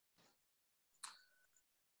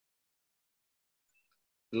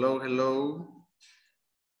Hello, hello.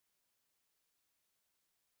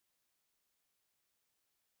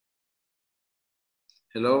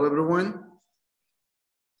 Hello, everyone.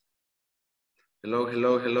 Hello,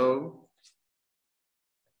 hello, hello.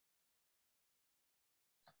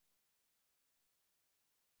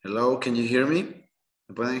 Hello, can you hear me?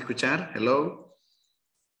 ¿Me pueden escuchar? Hello.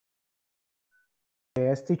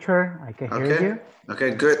 Yes, teacher, I can hear Okay. you.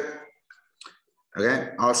 Okay, good.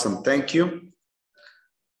 Okay, awesome. Thank you.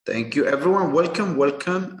 Thank you, everyone. Welcome,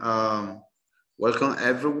 welcome. Welcome,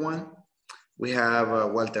 everyone. We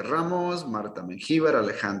have Walter Ramos, Marta Mengíbar,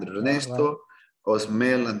 Alejandro Ernesto,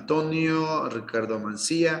 Osmel Antonio, Ricardo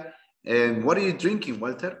Mancilla. And what are you drinking,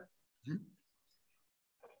 Walter?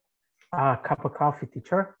 A cup of coffee,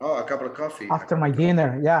 teacher. Oh, a cup of coffee. After my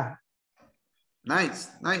dinner, yeah. Nice,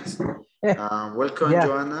 nice. Welcome, Yeah.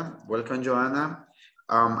 Joanna. Welcome, Joanna.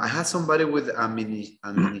 I had somebody with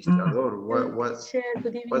administrador.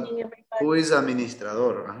 Good evening, everybody. Who is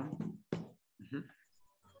administrador?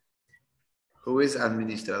 Who is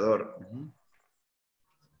administrador?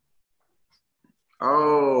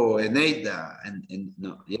 Oh, Eneida. And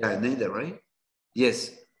no, yeah, Eneida, right?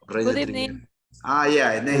 Yes. Good evening. Ah,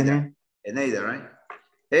 yeah, Eneida. Eneida, right?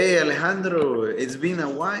 Hey, Alejandro, it's been a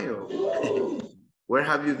while. Where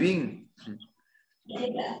have you been?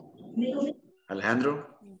 Alejandro?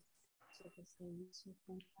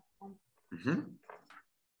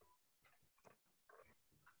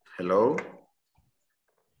 Hello?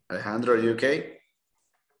 Alejandro, are you okay?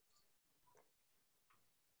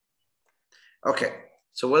 Okay,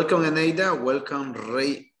 so welcome Eneida, welcome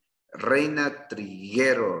Reina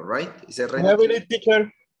Triguero, right? Is it Reina? Good evening,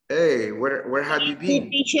 teacher. Hey, where have you been?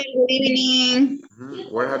 Good teacher, good evening.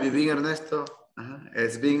 Where have you been, Ernesto?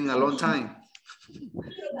 It's been a long time.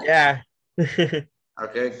 Yeah.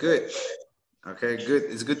 Okay, good. Okay, good.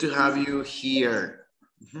 It's good to have you here.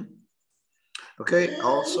 Okay,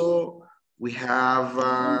 also we have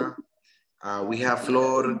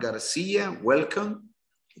Flor Garcia, welcome.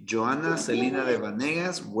 Joana Celina de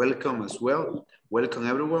Vanegas, welcome as well. Welcome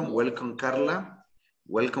everyone, welcome Carla.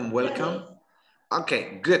 Welcome, welcome.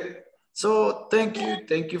 Okay, good. So thank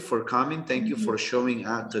you for coming. Thank you for showing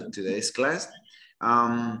up to today's class.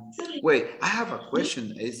 Wait, I have a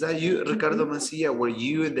question. Is that you, Ricardo Mancia? Were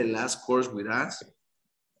you in the last course with us?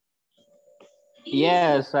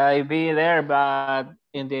 Yes, I be there, but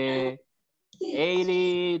in the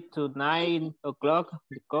 8 to 9 o'clock,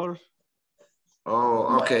 the course.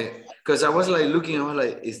 Oh, okay. Because I was like looking, I was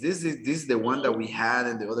like, is this the one that we had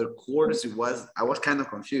in the other course? I was kind of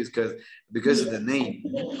confused because of the name.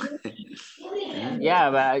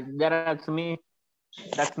 Yeah, but that's me.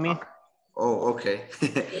 That's me. Oh, okay.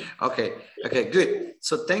 okay, good.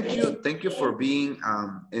 So thank you for being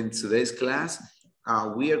in today's class.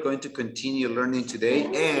 We are going to continue learning today.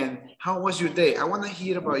 And how was your day? I want to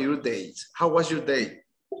hear about your days. How was your day?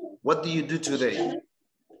 What do you do today?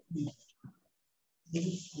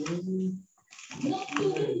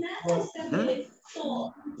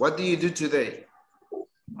 What do you do today?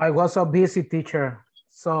 I was so busy, teacher.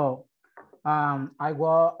 So I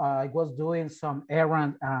was doing some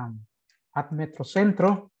errand at Metro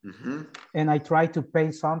Centro, and I tried to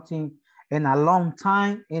pay something in a long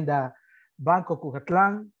time in the Banco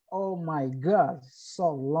Cujatlan. Oh my God,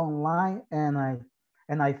 so long line, and I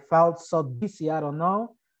felt so dizzy. I don't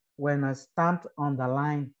know, when I stamped on the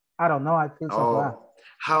line. I don't know. I feel so bad.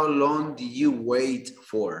 How long did you wait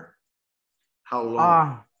for? How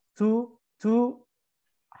long?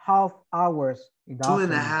 2.5 hours.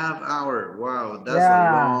 2.5 hours. Wow, that's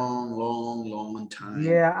a long time.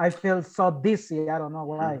 Yeah, I feel so dizzy. I don't know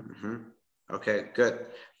why. Okay, good.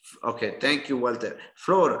 Okay, thank you, Walter.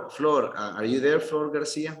 Flor, are you there, Flor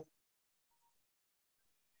Garcia?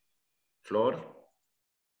 Flor?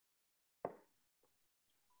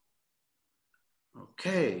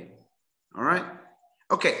 Okay, all right.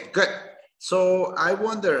 Okay, good. So I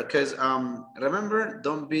wonder, because remember,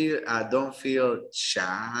 don't feel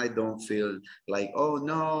shy, don't feel like, oh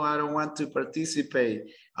no, I don't want to participate.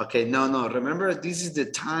 Okay, no, remember, this is the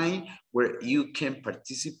time where you can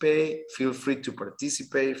participate. Feel free to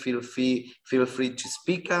participate, feel free to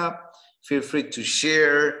speak up, feel free to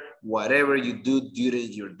share whatever you do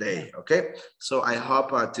during your day, okay? So I hope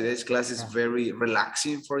today's class is very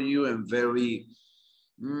relaxing for you and very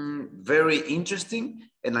interesting,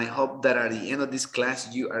 and I hope that at the end of this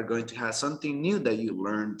class you are going to have something new that you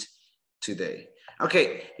learned today.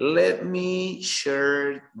 Okay, let me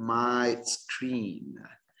share my screen.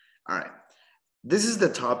 All right, this is the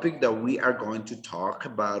topic that we are going to talk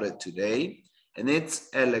about it today, and it's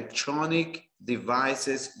electronic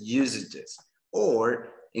devices usages, or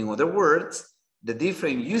in other words, the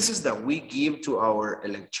different uses that we give to our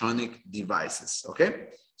electronic devices, okay?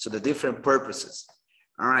 So the different purposes.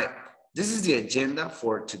 All right, this is the agenda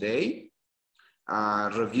for today.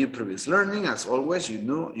 Review previous learning, as always, you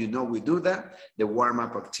know we do that. The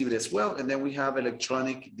warm-up activity as well, and then we have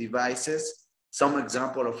electronic devices, some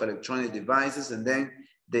example of electronic devices, and then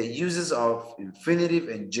the uses of infinitive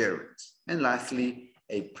and gerunds, and lastly,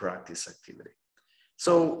 a practice activity.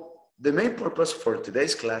 So the main purpose for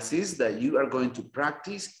today's class is that you are going to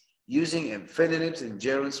practice using infinitives and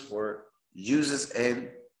gerunds for uses and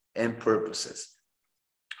purposes.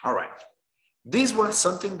 All right. This was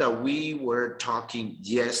something that we were talking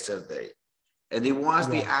yesterday, and it was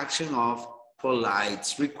the action of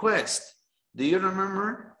polite request. Do you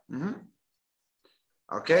remember?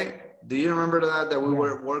 Okay. Do you remember that we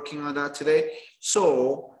were working on that today?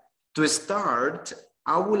 So to start,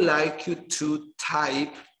 I would like you to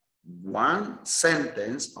type one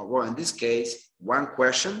sentence, or well, in this case, one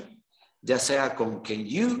question, ya sea con can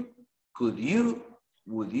you, could you,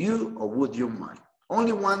 would you, or would you mind?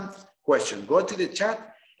 Only one question. Go to the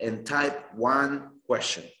chat and type one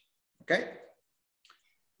question. Okay?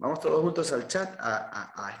 Vamos todos juntos al chat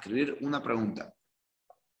a escribir una pregunta.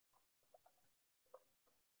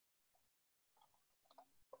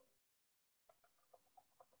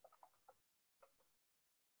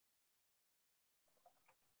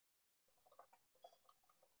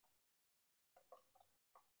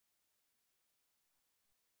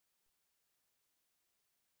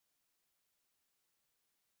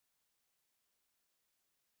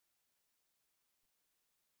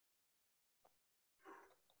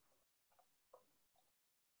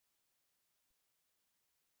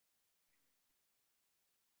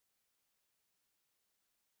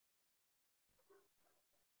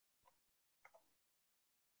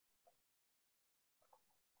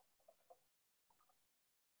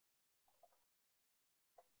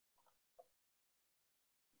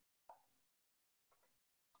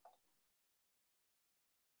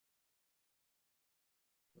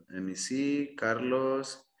 Let me see,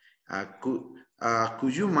 Carlos.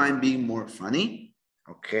 Could you mind being more funny?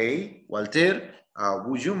 Okay, Walter,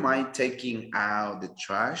 would you mind taking out the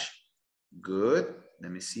trash? Good.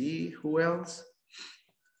 Let me see, who else?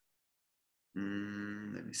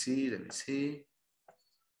 Let me see.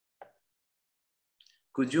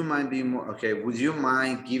 Could you mind being more, okay, would you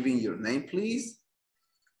mind giving your name, please?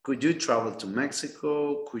 Could you travel to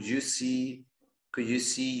Mexico? Could you see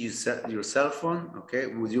your cell phone? Okay,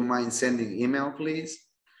 would you mind sending email, please?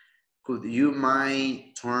 Could you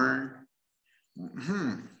mind turn?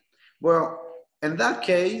 Well, in that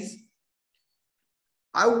case,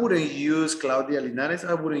 I wouldn't use Claudia Linares,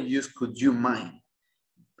 I wouldn't use could you mind.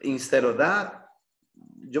 Instead of that,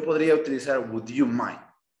 yo podría utilizar would you mind,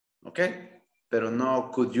 okay? Pero no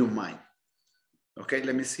could you mind. Okay,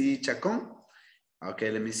 let me see, Chacon.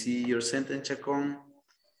 Okay, let me see your sentence, Chacon.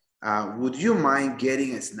 Would you mind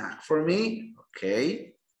getting a snack for me?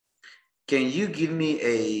 Okay. Can you give me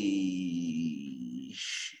a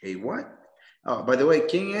what? Oh, by the way,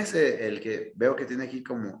 ¿quién es el que veo que tiene aquí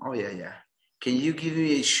como, oh, yeah. Can you give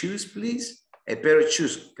me a shoes, please? A pair of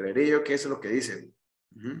shoes. Creería yo que eso es lo que dice.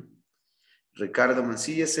 Ricardo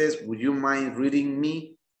Mancilla says, would you mind reading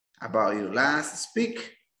me about your last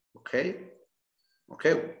speak? Okay.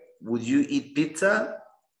 Okay. Would you eat pizza?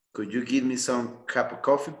 Could you give me some cup of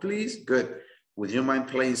coffee, please? Good. Would you mind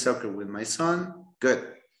playing soccer with my son? Good.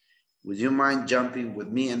 Would you mind jumping with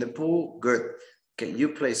me in the pool? Good. Can you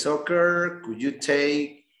play soccer? Could you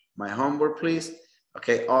take my homework, please?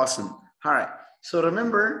 Okay, awesome. All right. So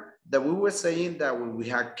remember that we were saying that when we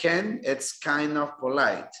have can, it's kind of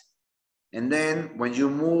polite. And then when you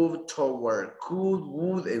move toward could,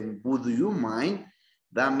 would, and would you mind,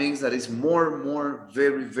 that means that it's more,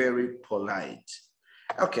 very, very polite.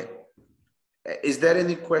 Okay. Is there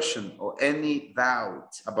any question or any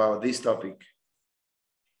doubt about this topic?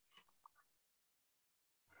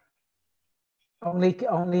 Only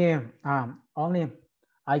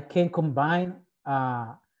I can combine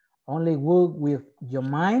only would with your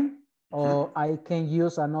mind, or I can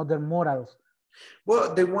use another models.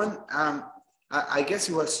 Well, the one, I guess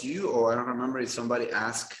it was you, or I don't remember if somebody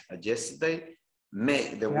asked yesterday,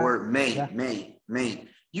 may, the word may.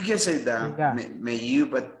 You can say that, may you,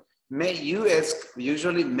 but may you is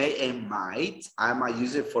usually may and might. I might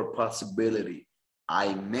use it for possibility.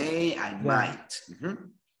 I may, I might.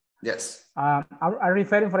 Yes. I'm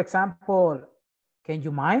referring, for example, can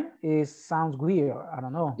you mind? It sounds weird. I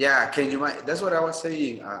don't know. Yeah, can you mind? That's what I was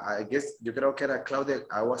saying. I guess you creo que era Claudia.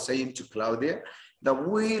 I was saying to Claudia that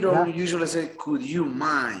we don't usually say, could you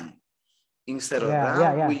mind? Instead of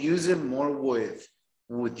that, we use it more with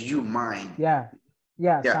would you mind? Yeah,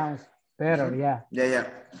 Yeah. sounds better, yeah. Yeah.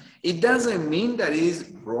 It doesn't mean that it's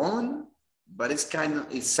wrong, but it's kind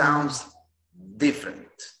of, it sounds different.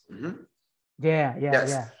 Yeah.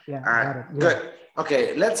 All right, good.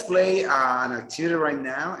 Okay, let's play an activity right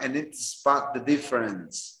now and it's spot the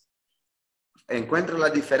difference. Encuentra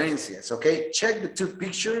las diferencias, okay? Check the two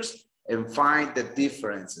pictures and find the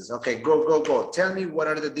differences. Okay, go. Tell me what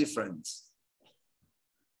are the differences.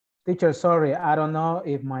 Teacher, sorry, I don't know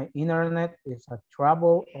if my internet is a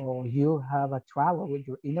trouble or you have a trouble with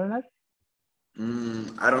your internet.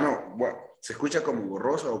 I don't know. What? ¿Se escucha como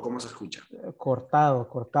borroso o cómo se escucha?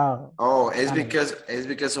 Cortado. Oh, it's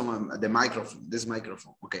because of the microphone, this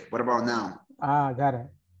microphone. Okay, what about now? Got it.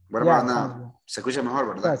 What about now? Se escucha mejor,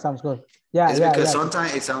 ¿verdad? Yeah, sounds good. Yeah, it's because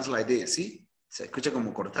sometimes it sounds like this, ¿sí? Se escucha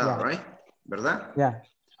como cortado, right? ¿Verdad? Yeah.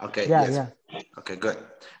 Okay, yeah, yes. Yeah. Okay, good.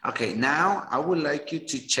 Okay, now I would like you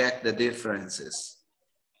to check the differences.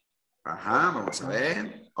 Vamos a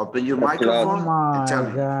ver. Open your microphone and tell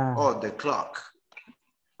me. Oh, the clock.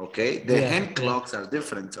 Okay, the hand clocks are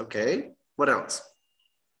different. Okay, what else?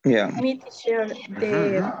 Me teacher,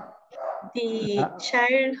 the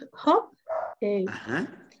child hop. The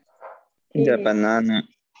banana.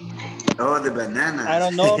 Oh, the bananas. I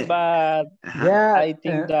don't know, but I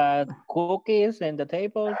think that cookies and the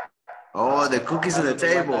table. Oh, the cookies on the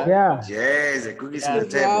table. Yeah. Yes, the cookies on the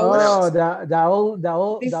table. Oh, the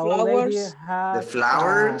old lady has the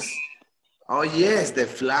flowers. Oh yes, the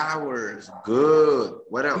flowers. Good.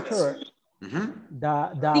 What else? Sure.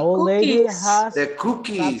 The old lady has the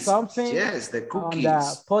cookies. Something. Yes, the cookies.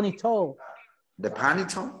 The ponytail. The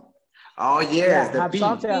ponytail. Oh yes, the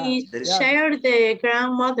pin. Share the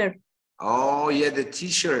grandmother. Oh yeah, the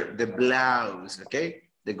t-shirt, the blouse. Okay,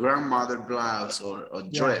 the grandmother blouse or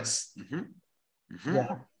dress.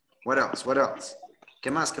 Yeah. What else? What else?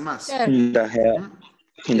 ¿Qué más? ¿Qué más? The hair.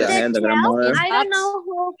 The grandmother. I don't know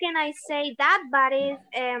how can I say that, but it's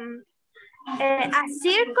a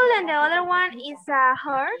circle and the other one is a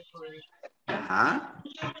heart.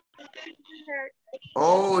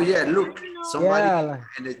 Oh yeah, look, somebody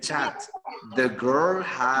in the chat. The girl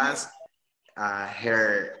has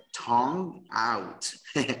her tongue out.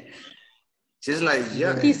 She's like,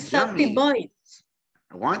 yeah, this happy boy.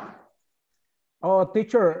 What? Oh,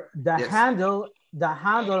 teacher, the handle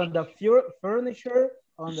on the furniture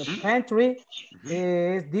on the pantry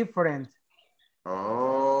is different.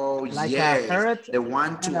 Oh, like yes. The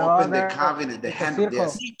one to open the cabinet, the handle.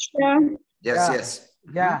 Yes.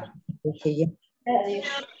 Yeah.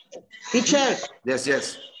 Teacher.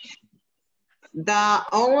 Yes. The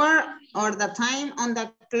hour or the time on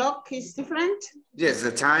the clock is different? Yes,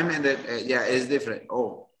 the time and the, is different.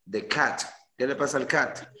 Oh, the cat. ¿Qué le pasa al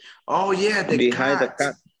cat? Oh, yeah, the Behind cat. the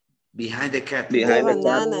cat. Behind the cat. Behind the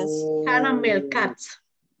bananas. Oh. Caramel cat.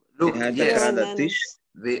 Look, behind yes. The dish.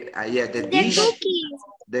 The dish.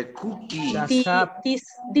 The cookies.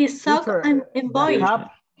 The sock and boy.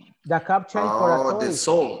 The cup change for a toy. The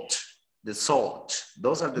salt. The salt.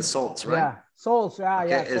 Those are the salts, right? Yeah, salts.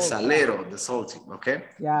 Okay, el salero, the salty, okay?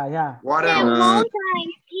 Yeah. What else? The mountains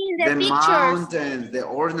in the pictures. Mountains, the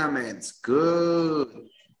ornaments, good.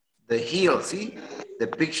 The heel, see? The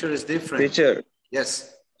picture is different. Teacher.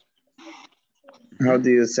 Yes. How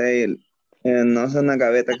do you say it? No son las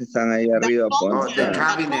gavetas que están ahí arriba. Oh, the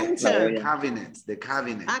cabinet. The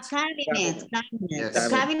cabinet. A cabinet. Yes. The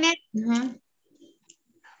cabinet.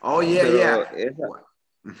 Oh, yeah.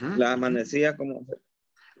 La amanecía como...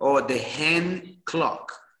 Oh, the hand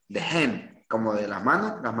clock. The hand, como de las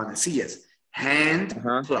manos, las manecillas. Hand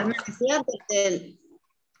clock.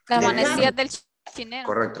 Las manecillas del chinero.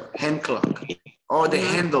 Correcto. Hand clock. Oh, the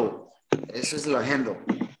handle. Eso es la handle.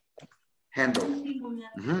 Handle.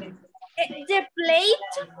 The plate,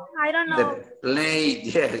 I don't know. The plate,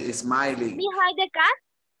 yeah, smiling. Behind the cat.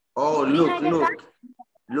 Oh,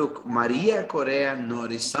 look, Maria Correa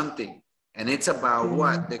noticed something. And it's about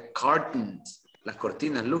what? The curtains. Las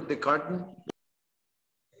cortinas. Look, the curtain.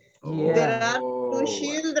 Yeah. There are two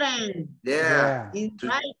children. Yeah.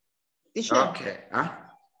 Right. Okay.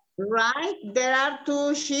 Right. There are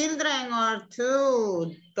two children or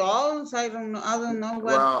two dolls. I don't know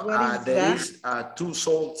what is there that. is two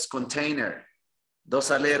salts container. Dos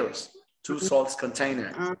aleros. Two salts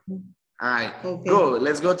container. All right. Okay. Go.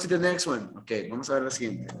 Let's go to the next one. Okay. Vamos a ver la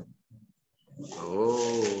siguiente.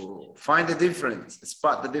 Oh, find the difference.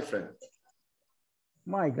 Spot the difference.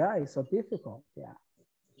 My God, it's so difficult. Yeah.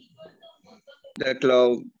 The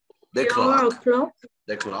clock. The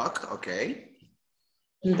clock. Okay.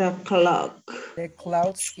 The clock. The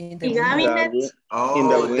clouds in the cabinet.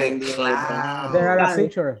 Oh, the cloud. There are a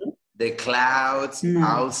picture. The clouds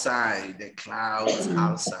outside. The clouds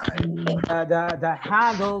outside. The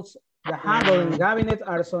handles in cabinet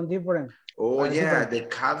are so different. Oh yeah, the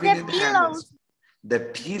cabinet handles. The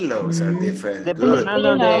pillows are different. The good.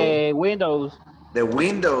 the windows. The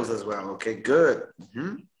windows as well. Okay, good.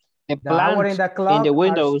 The plants in the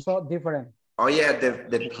windows are so different. Oh yeah,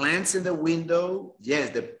 the plants in the window. Yes,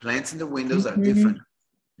 the plants in the windows are different.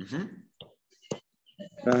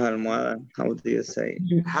 Las almohadas, how do you say?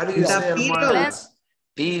 How do you say almohadas?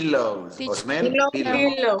 Pillows.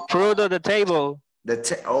 Pillow. Fruit of the table.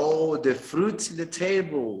 The fruits in the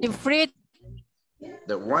table. The fruit.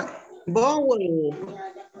 The what? Bowl.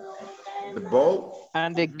 The bowl.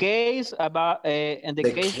 And the case and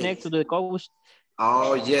the case next to the couch.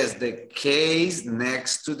 Oh yes, the case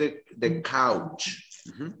next to the couch.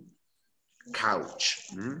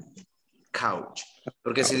 Couch. Couch.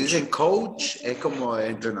 Porque si dicen coach es como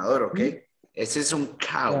entrenador, ¿ok? Ese es un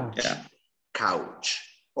couch. Yeah. Couch.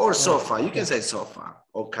 Or sofa. You can say sofa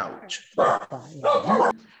or couch.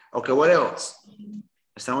 Okay, what else?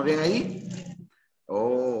 ¿Estamos bien ahí?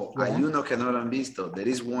 Oh, hay uno que no lo han visto. There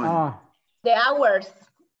is one. The hours.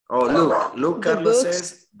 Oh, look, Carlos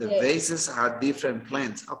says the vases have different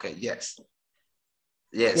plants. Okay, yes.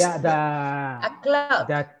 Yes. Yeah, A clock.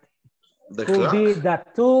 The could clock? be the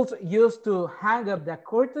tools used to hang up the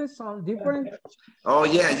curtains on different. Oh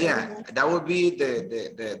yeah. That would be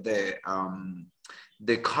the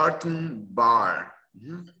curtain bar.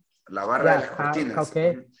 La barra de las cortinas.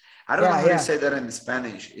 Okay. I don't know how you say that in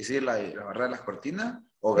Spanish. Is it like la barra de las cortinas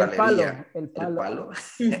o galería? El palo.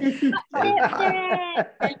 The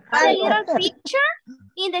little picture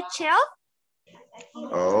in the shelf.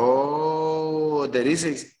 Oh, there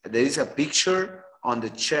is a picture on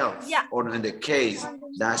the shelf or in the case.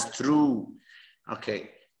 That's true.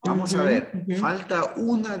 Okay. Vamos a ver. Falta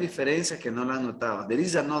una diferencia que no la han notado. There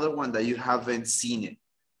is another one that you haven't seen it.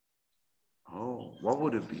 Oh, what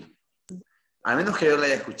would it be? A menos que yo la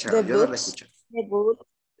haya escuchado. Yo no la escuché. The books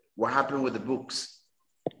What happened with the books?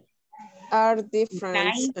 are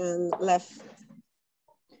different and left.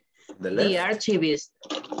 The left? The archivist.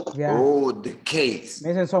 Yeah. Oh, the case.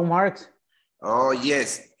 Missing some marks. Oh,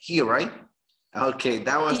 yes. Here, right? Okay,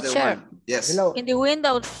 that was the Teacher. one. Yes. Below. In the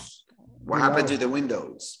windows. What happened to the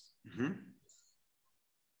windows?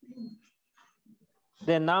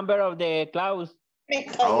 The number of the clouds.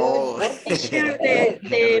 Oh, The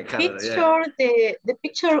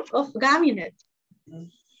picture of cabinet.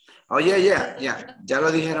 Oh, yeah. Ya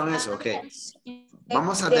lo dijeron eso, okay.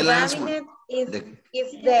 Vamos a the last one. Is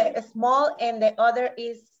the small and the other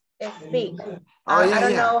is big. Oh, yeah, I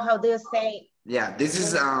don't know how do you say. Yeah, this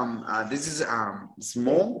is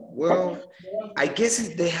small. Well, I guess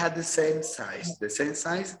they had the same size.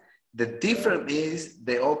 The difference is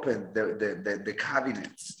they open the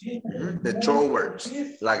cabinets, the drawers,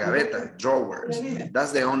 la gaveta, drawers.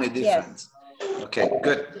 That's the only difference. Yes. Okay,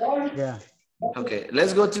 good. Yeah. Okay,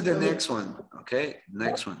 let's go to the next one. Okay,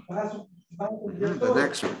 next one. The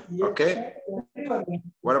next one. Okay.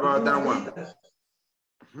 What about that one?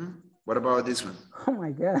 What about this one? Oh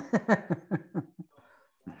my God.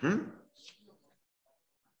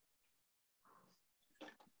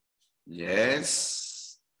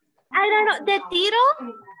 Yes. I don't know. The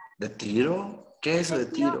tiro? ¿De tiro? ¿Qué es eso de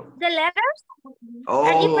tiro? The letters? Oh,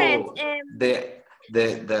 are different.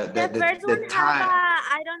 the first one time. have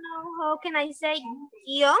I don't know how can I say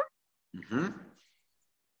guion?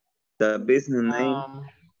 The business name.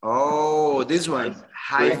 Oh, this one.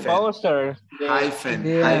 Hyphen. Poster. Hyphen.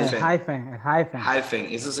 Yeah, Hyphen. hyphen.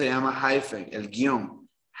 Eso se llama hyphen. El guión.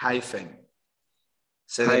 Hyphen.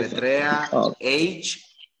 Se deletrea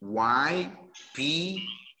H-Y-P-H-E-N.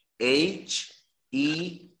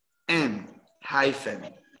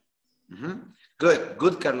 Hyphen.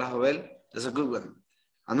 Good, Carla Jovel. That's a good one.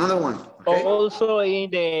 Another one. Okay. Also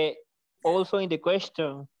in the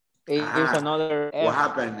question is another F. What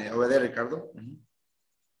happened over there, Ricardo?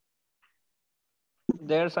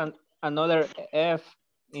 There's another F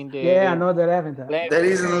in the another F in left. There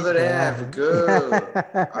is another F. Good.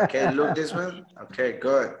 Okay, look this one. Okay,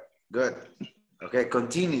 good. Okay,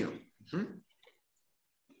 continue.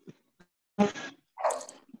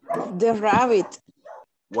 The rabbit.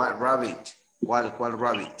 What rabbit? What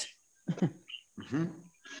rabbit?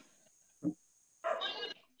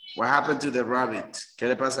 What happened to the rabbit? ¿Qué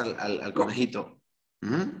le pasa al conejito?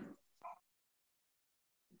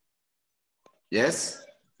 Yes?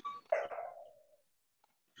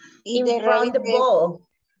 In front of the ball.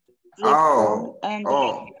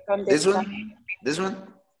 This one? This one?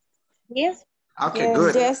 Yes. Okay,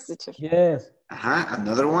 good. Yes, teacher. Yes.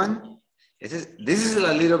 Another one. This is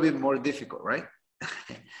a little bit more difficult, right?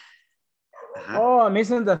 Oh, I'm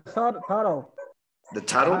missing the turtle. The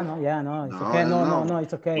turtle? No, yeah, no, it's okay. No,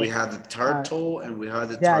 it's okay. We have the turtle and we have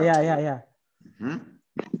the turtle. Yeah.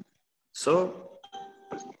 So,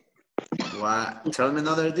 what? Tell me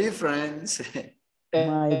another difference.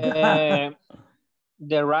 My God.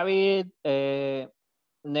 The rabbit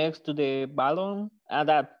next to the balloon.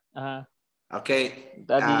 Okay,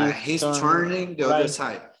 that he's turning the other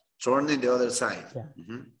side. Turning the other side. Yeah.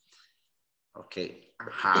 Okay.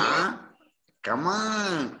 Come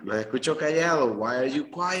on. Los escucho callado. Why are you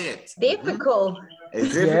quiet? Difficult.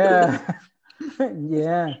 It's difficult.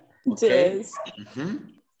 Yeah. Okay. Yes.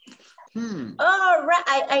 Oh,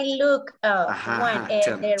 right. I look one.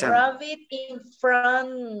 The rabbit in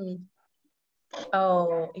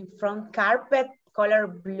front carpet color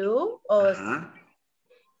blue or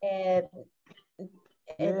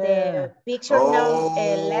the picture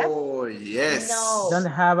left. Oh, yes. No. Don't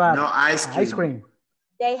have no ice cream.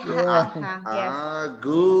 They have.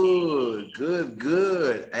 Good.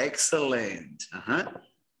 Excellent.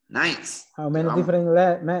 Nice. How many different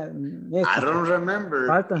I don't remember.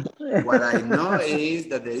 What I know is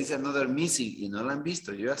that there is another missing. Y no la han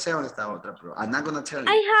visto. Yo ya sé dónde está otra, pero I'm not going to tell you.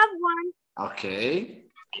 I have one. Okay.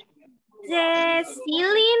 The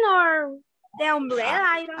ceiling or the umbrella,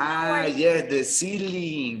 I don't know. Yes, the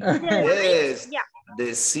ceiling. Yes. Yeah.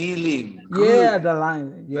 The ceiling. Yeah, the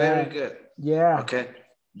line. Yeah. Very good. Yeah. Okay.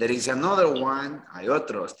 There is another one. Hay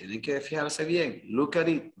otros. Tienen que fijarse bien. Look at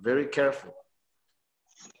it very careful.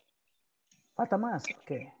 Falta más.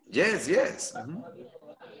 Okay. Yes.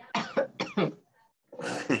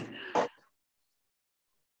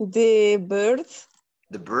 The bird.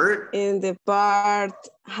 The bird. In the part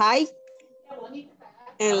high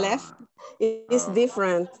and left is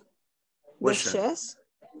different. The chest.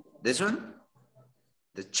 This one?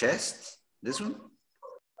 The chest? This one?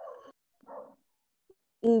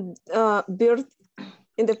 Bird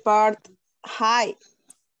in the part high.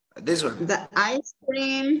 This one. The ice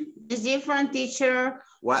cream is different, teacher.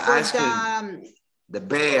 What ice cream? The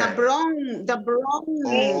bear. The brown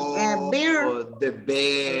bear. The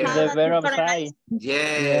bear. The bear outside.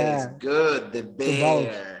 Yes, good. The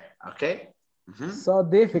bear. Okay. So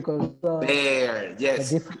difficult. Bear,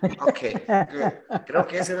 yes. Okay, good. Creo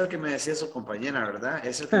que ese era el que me decía su compañera, ¿verdad? Ese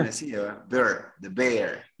es el que me decía, ¿verdad? Bear, the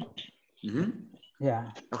bear.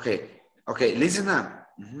 Yeah. Okay, listen up.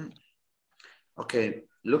 Okay,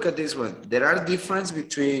 look at this one. There are differences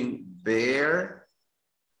between bear.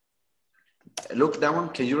 Look, that one,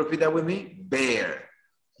 can you repeat that with me? Bear.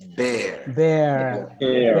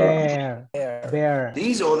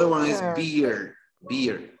 This other one is beer.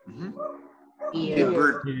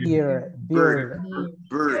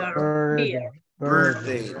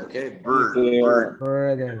 Birthday. Okay,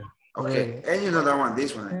 bird. Okay, and you know that one,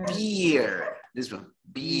 this one, beer. This one,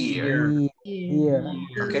 beer.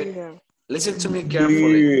 Okay, listen to me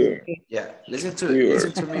carefully. Yeah, listen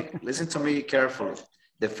to me carefully.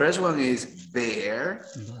 The first one is bear,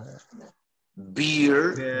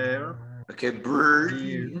 beer, okay, bird,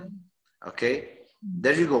 okay,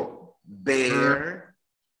 there you go, bear,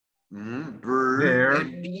 bird,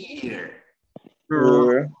 and beer.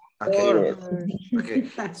 Okay,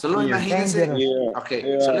 solo imagínense,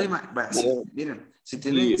 miren, si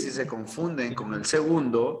se confunden con el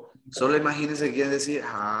segundo, solo imagínense que quieren decir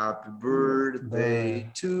happy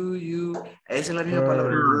birthday to you. Esa es la misma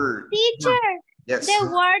palabra, bird. Teacher, yes. The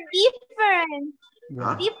word different.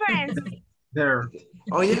 Difference. There.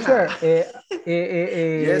 Oh, yeah. Teacher,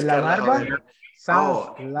 yes, la barba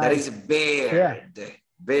sounds like... that is beard. Yeah.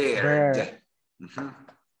 Beard.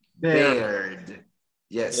 Beard.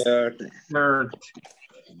 Yes. Beard.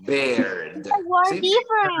 The word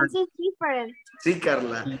difference is different. Sí,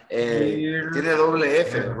 Carla. Tiene doble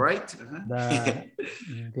F, right?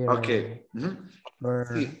 Okay.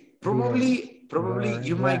 Probably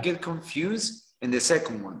you might get confused in the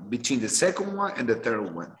second one, between the second one and the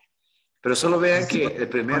third one. Pero solo vean que el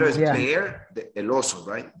primero es bear, el oso,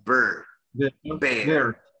 right? Bird.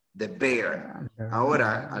 Bear. The bear.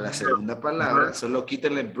 Ahora, a la segunda palabra, solo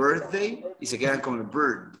quítenle birthday y se quedan con el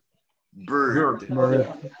bird. Bird.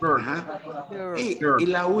 Y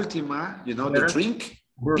la última, you know, the drink,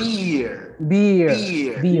 beer.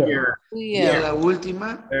 Y a la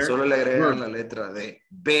última, solo le agregan la letra de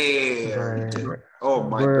bear. Oh,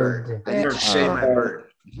 my bird. I need to shave my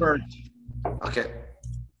bird. Okay.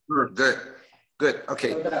 Good.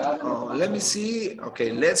 Okay. Let me see.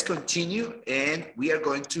 Okay, let's continue. And we are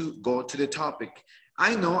going to go to the topic.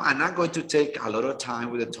 I know I'm not going to take a lot of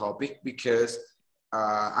time with the topic because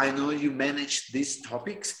I know you manage these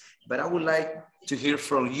topics, but I would like to hear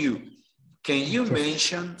from you. Can you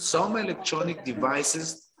mention some electronic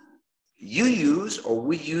devices you use or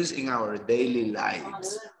we use in our daily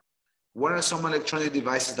lives? What are some electronic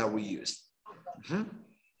devices that we use?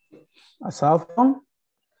 A cell phone.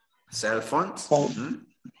 Cell phones.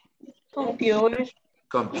 Computers.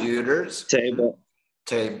 Computers. Table.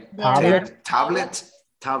 Tablet. Tablet.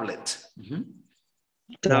 Tablet.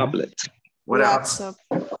 What Laptop.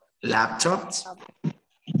 else? Laptops.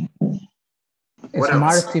 What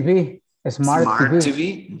Smart else? TV. Smart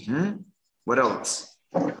TV. What else?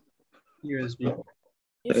 USB.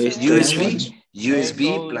 USB,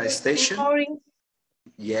 PlayStation.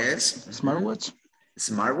 Yes. Smartwatch.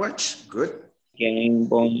 Smartwatch. Good. Game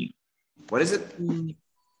Boy. What is it?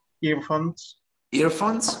 Earphones.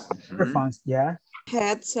 Earphones. Earphones. Yeah.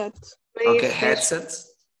 Headset. Okay. Headsets.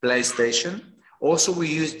 PlayStation. Also, we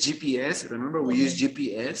use GPS. Remember, we use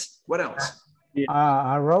GPS. What else?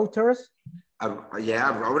 Routers.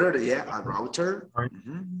 Yeah, router. Yeah, a router.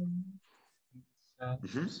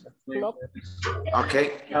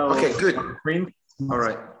 Okay. Okay, good. All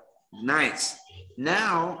right. Nice.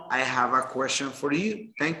 Now I have a question for you.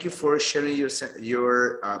 Thank you for sharing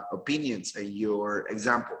your opinions and your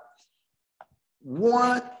example.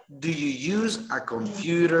 What do you use a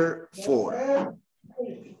computer for?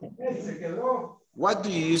 What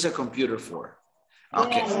do you use a computer for?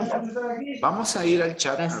 Okay. Vamos a ir al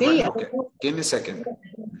chat. Okay. Give me a second.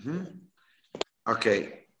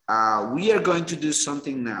 Okay. We are going to do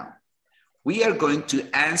something now. We are going to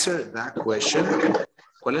answer that question.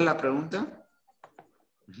 ¿Cuál es la pregunta?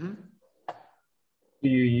 Do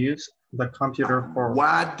you use the computer for?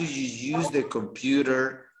 What do you use the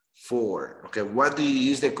computer for? Okay, what do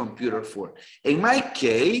you use the computer for? In my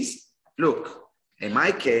case, look, in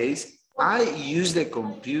my case, I use the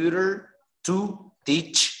computer to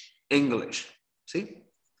teach English. See?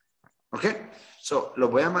 Okay, so lo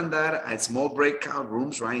voy a mandar a small breakout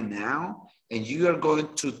rooms right now, and you are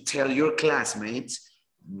going to tell your classmates,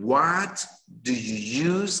 what do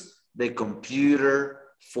you use the computer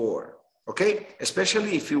for? Okay,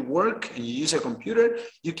 especially if you work and you use a computer,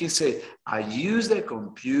 you can say, I use the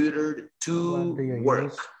computer to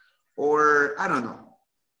work, or I don't know.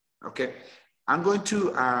 Okay, I'm going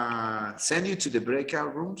to send you to the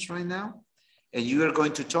breakout rooms right now, and you are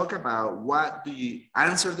going to talk about what do you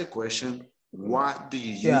answer the question, what do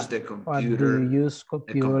you use the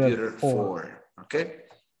computer, for? Okay,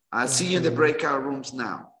 I'll see you in the breakout rooms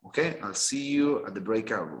now. Okay, I'll see you at the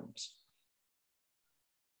breakout rooms.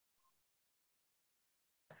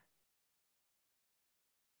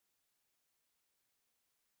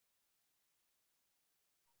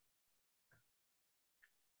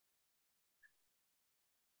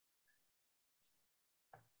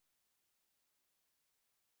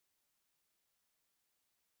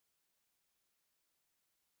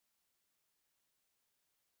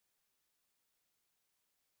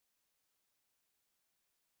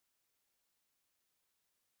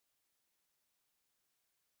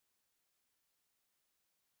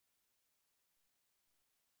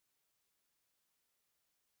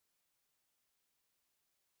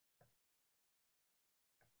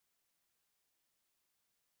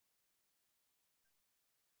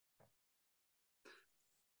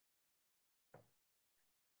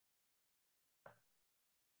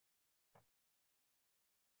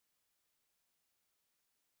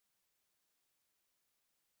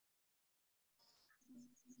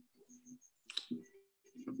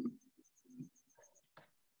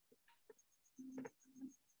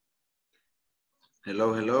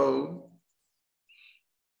 Hello, hello.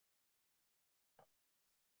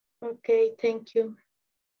 Okay, thank you.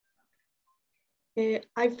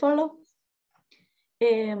 I follow.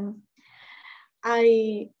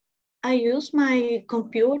 I use my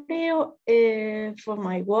computer for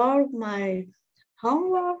my work, my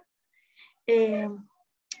homework,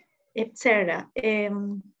 etc. I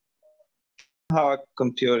have a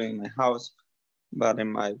computer in my house, but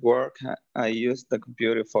in my work, I use the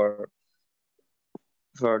computer for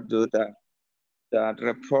do the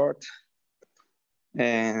report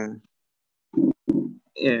and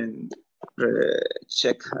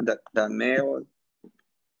check the mail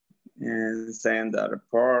and send the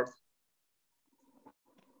report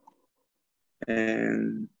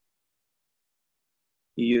and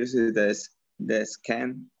use the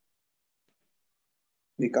scan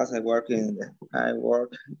because I work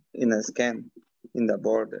in a scan in the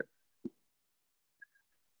border.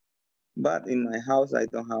 But in my house, I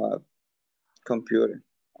don't have a computer,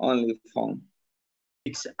 only phone.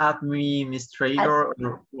 It's administrator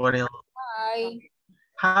or what else? Hi.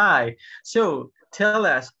 Hi. So tell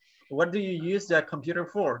us, what do you use the computer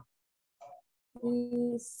for?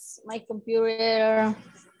 My computer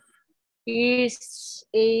is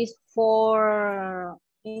for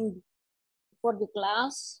the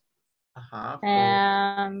class.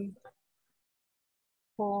 And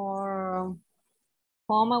for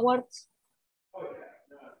homeworks,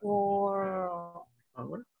 for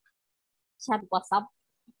chat WhatsApp.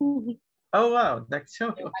 Oh wow, that's so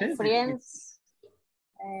okay. Friends.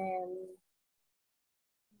 And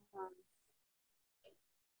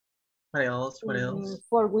what else? What else?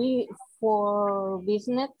 For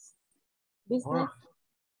business. Oh.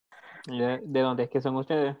 ¿De dónde es que son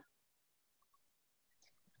ustedes?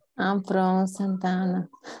 I'm from Santa Ana.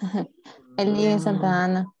 I live in Santa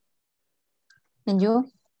Ana. And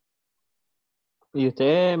you? ¿Y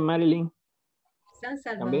usted, Marilyn? San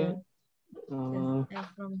También. Salvador. I'm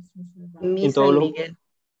from San Salvador. Mi En San todos los... Miguel.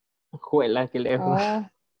 Juela, qué lejos. Oh,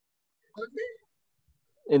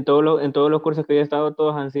 En todos los cursos que yo he estado,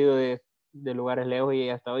 todos han sido de lugares lejos y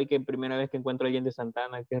hasta hoy que primera vez que encuentro a alguien de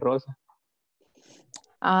Santana, que es Rosa.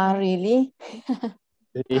 really?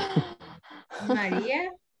 Sí.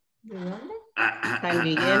 María, ¿de dónde? San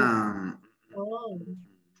Miguel. Oh.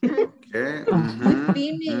 Okay.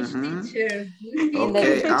 Finish, teacher.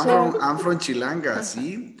 Okay, I'm from Chilanga.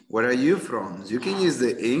 See, where are you from? You can use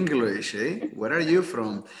the English, eh? Where are you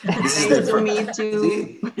from? This is Nice to meet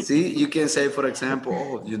you. See, you can say, for example,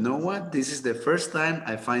 oh, you know what? This is the first time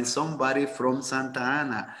I find somebody from Santa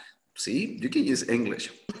Ana. See, you can use English.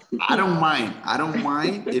 I don't mind. I don't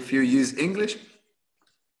mind if you use English.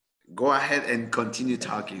 Go ahead and continue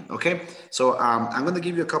talking, okay? So I'm going to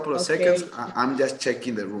give you a couple of seconds. I'm just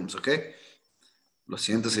checking the rooms, okay? Lo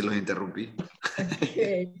siento si los interrumpí.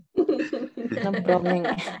 Okay. No problem.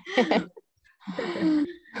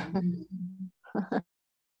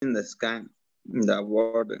 In the scan, the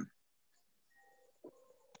word.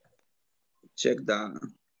 Check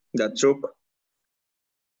the troop.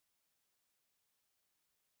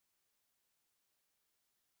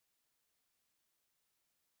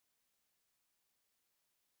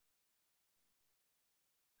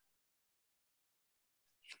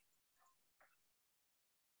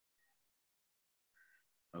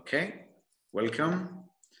 Okay, welcome.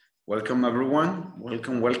 Welcome everyone.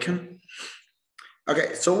 Welcome.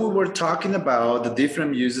 Okay, so we were talking about the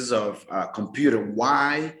different uses of computer.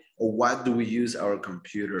 Why or what do we use our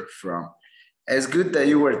computer from? It's good that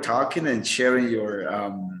you were talking and sharing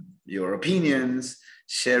your opinions,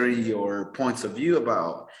 sharing your points of view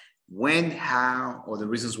about when, how, or the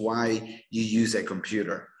reasons why you use a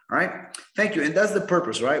computer. All right, thank you. And that's the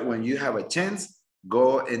purpose, right? When you have a chance,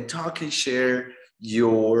 go and talk and share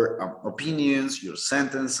your opinions, your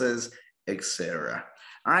sentences, etc.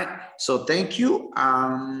 All right, so thank you.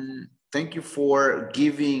 Thank you for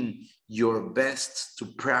giving your best to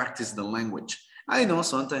practice the language. I know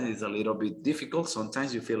sometimes it's a little bit difficult.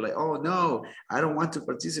 Sometimes you feel like, oh no, I don't want to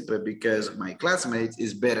participate because my classmate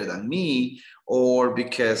is better than me, or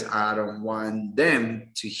because I don't want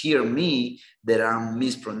them to hear me that I'm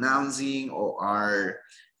mispronouncing or are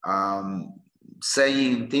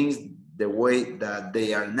saying things the way that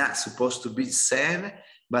they are not supposed to be said,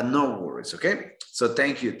 but no worries, okay? So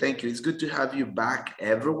thank you. It's good to have you back,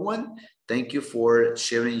 everyone. Thank you for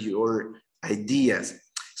sharing your ideas.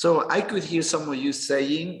 So I could hear some of you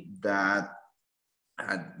saying that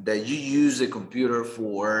you use the computer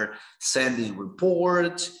for sending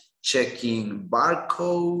reports, checking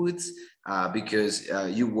barcodes, because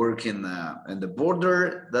you work in the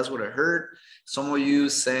border. That's what I heard. Some of you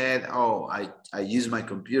said, oh, I use my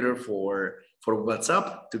computer for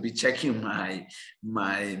WhatsApp to be checking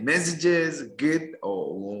my messages. Good.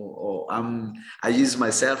 Or I use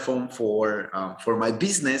my cell phone for my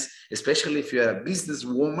business, especially if you're a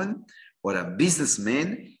businesswoman or a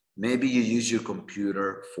businessman. Maybe you use your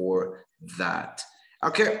computer for that.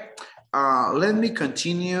 Okay. Let me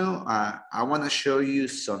continue. I want to show you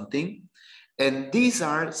something. And these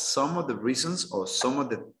are some of the reasons or some of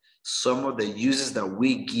the uses that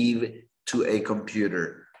we give to a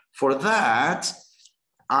computer. For that,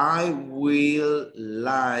 I will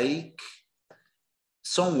like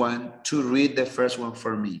someone to read the first one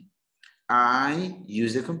for me. I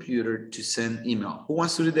use the computer to send email. Who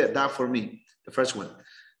wants to read that for me? The first one.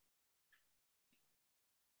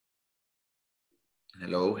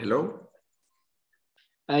 Hello.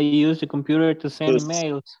 I use the computer to send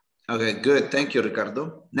emails. Okay, good. Thank you,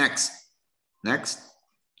 Ricardo. Next.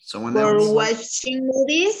 Someone For else? watching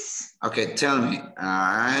movies. Okay, tell me.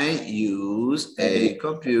 I use a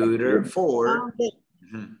computer for...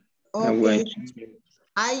 Okay.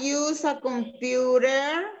 I use a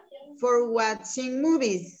computer for watching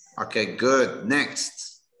movies. Okay, good.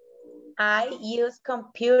 Next. I use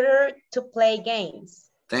computer to play games.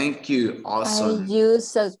 Thank you. Awesome.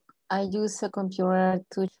 I use a computer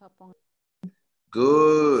to shop on.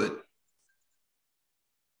 Good.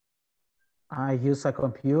 I use a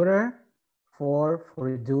computer for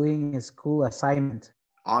doing a school assignment.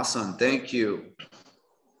 Awesome, thank you.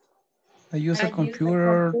 I use a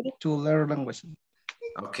computer to learn language.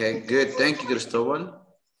 Okay, good. Thank you, Cristobal.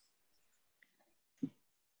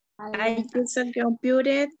 I use a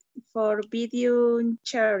computer for video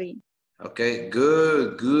sharing. Okay,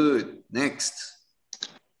 good, good. Next.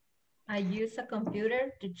 I use a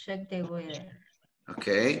computer to check the weather.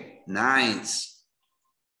 Okay, nice.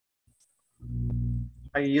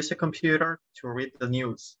 I use a computer to read the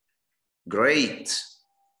news. Great.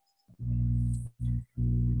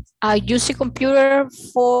 I use a computer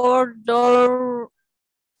for downloading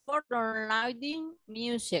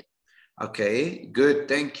music. Okay, good.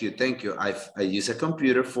 Thank you. Thank you. I use a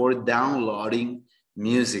computer for downloading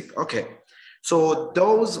music. Okay. So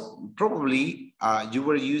those probably you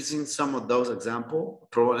were using some of those examples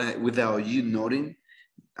probably without you noting.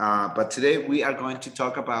 But today we are going to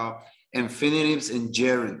talk about infinitives and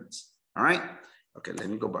gerunds. All right. Okay, let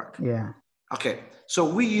me go back. Yeah. Okay. So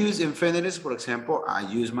we use infinitives. For example, I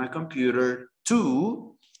use my computer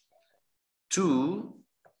to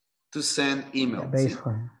send emails.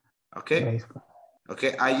 Basically. Okay. Basically.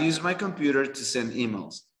 Okay. I use my computer to send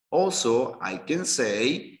emails. Also, I can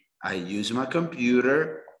say I use my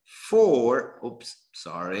computer for, oops,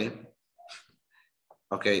 sorry.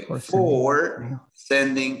 Okay, for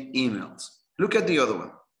sending emails. Look at the other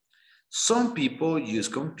one. Some people use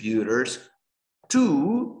computers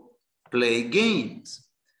to play games.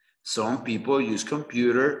 Some people use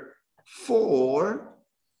computer for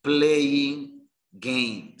playing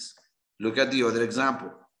games. Look at the other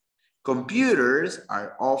example. Computers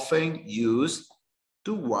are often used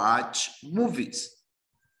to watch movies.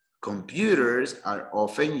 Computers are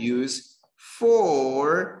often used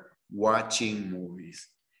for watching movies.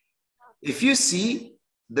 If you see,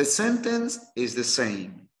 the sentence is the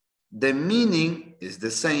same. The meaning is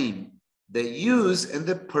the same. The use and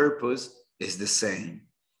the purpose is the same.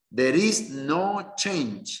 There is no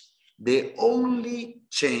change. The only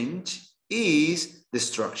change is the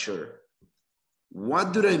structure.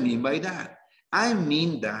 What do I mean by that? I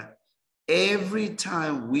mean that every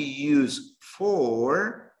time we use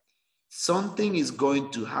for, something is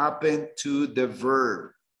going to happen to the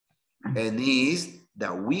verb, and is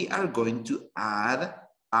that we are going to add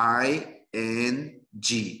ing.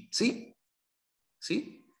 ¿Sí?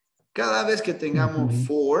 ¿Sí? Cada vez que tengamos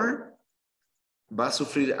for, va a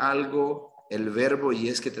sufrir algo el verbo, y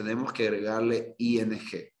es que tenemos que agregarle ing.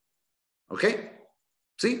 ¿Ok?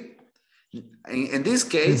 ¿Sí? In this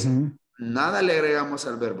case, nada le agregamos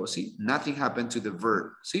al verbo, ¿sí? Nothing happened to the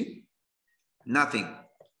verb, ¿sí? Nothing.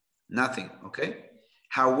 Nothing, okay?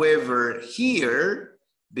 However, here,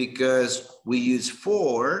 because we use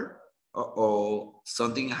for,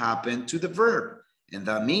 something happened to the verb. And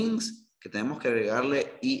that means que tenemos que agregarle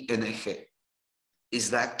ing. Is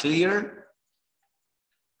that clear?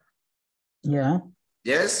 Yeah.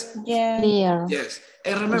 Yes? Yeah. Clear. Yes.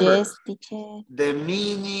 And remember, yes, teacher. The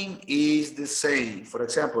meaning is the same. For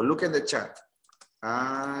example, look at the chat.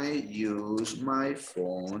 I use my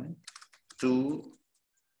phone to,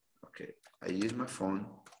 okay, I use my phone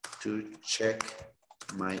to check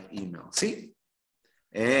my email. See?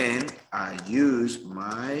 And I use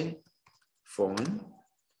my phone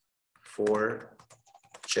for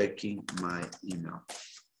checking my email.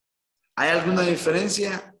 ¿Hay alguna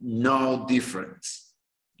diferencia? No difference.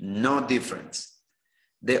 No difference.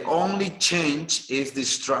 The only change is the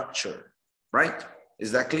structure, right?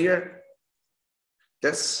 Is that clear?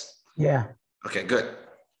 Yes? Yeah. Okay, good.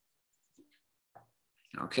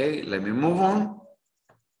 Okay, let me move on.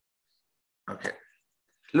 Okay.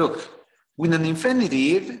 Look, with an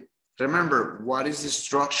infinitive, remember, what is the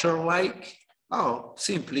structure like? Oh,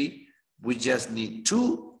 simply, we just need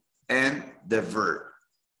to and the verb.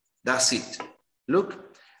 That's it.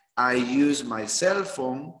 Look, I use my cell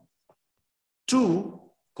phone to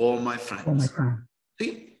call my friends. Call my friend.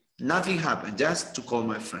 See, nothing happened, just to call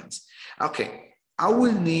my friends. Okay, I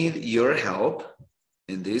will need your help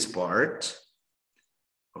in this part.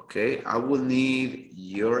 Okay, I will need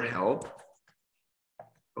your help.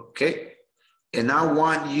 Okay, and I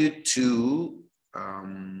want you to, let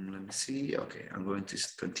me see. Okay, I'm going to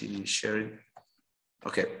continue sharing.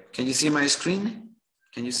 Okay, can you see my screen?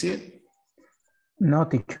 Can you see it? No,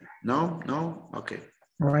 teacher. No, no, okay.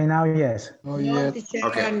 Right now, yes. Oh, no, teacher,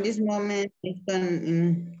 Okay. at this moment, it's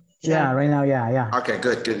in yeah, right now, yeah. Okay,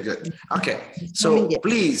 good, good, good. Okay, so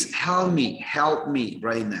please help me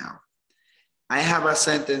right now. I have a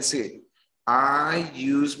sentence here. I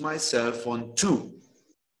use my cell phone to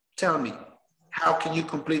Tell me, how can you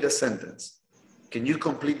complete a sentence? Can you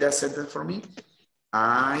complete that sentence for me?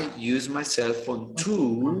 I use my cell phone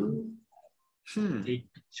to...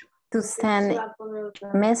 To send a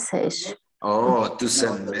message. Oh, to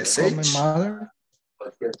send message. My mother.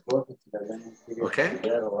 Okay.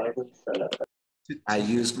 I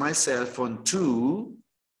use my cell phone to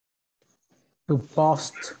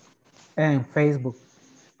post en Facebook.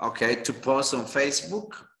 Okay, to post on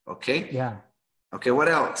Facebook. Okay. Yeah. Okay, what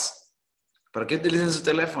else? ¿Para qué utilizan su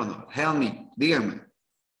teléfono? Help me, díganme.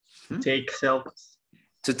 Take selfies.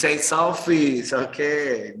 To take selfies.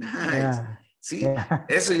 Okay, nice. Yeah. Sí,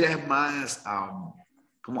 eso ya es más, how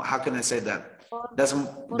can I say that? That's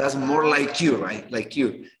more like you, right? Like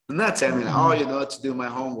you. Not telling me, oh, you know, to do my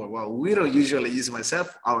homework. Well, we don't usually use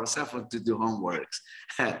our cell phone to do homework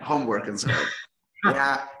and so on.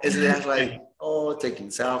 Yeah, it's just like, oh, taking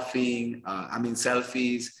selfies,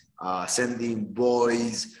 sending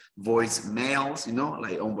voice mails, you know,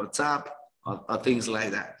 like on WhatsApp or things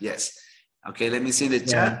like that. Yes. Okay, let me see the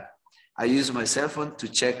chat. I use my cell phone to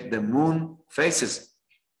check the moon phases.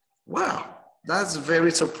 Wow, that's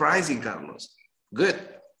very surprising, Carlos. Good.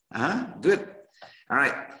 Good. All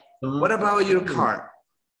right. What about your car?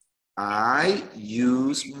 I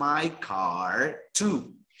use my car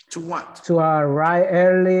to what? To arrive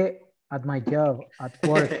early at my job, at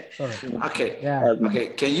work. Sorry. Okay. Yeah. Okay.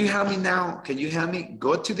 Can you help me now? Can you help me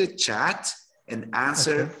go to the chat and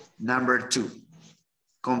answer number 2?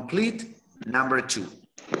 Complete number 2.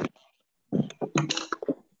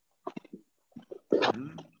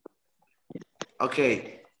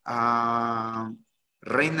 Okay.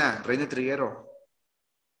 Reina Triguero.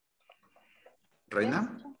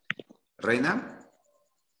 Reina.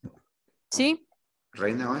 Sí.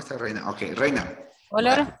 Reina, ¿dónde está Reina? Ok, Reina.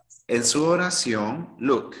 Hola. En su oración,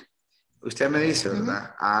 look, usted me dice,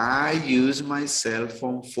 ¿verdad? I use my cell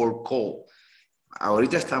phone for call.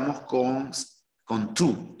 Ahorita estamos con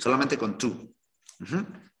tú, solamente con tú.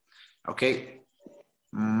 Ok.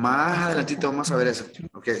 Más adelantito vamos a ver eso.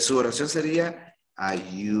 Ok, su oración sería, I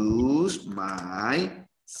use my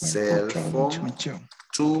cell phone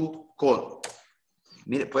to call.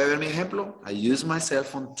 Mire, ¿puede ver mi ejemplo? I use my cell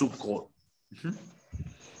phone to call.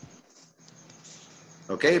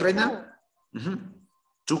 Okay, Reina?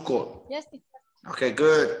 To call. Yes. Okay,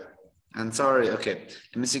 good. I'm sorry. Okay.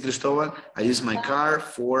 Let me see, Cristobal. I use my car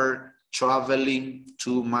for traveling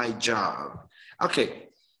to my job. Okay.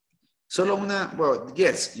 Solo well,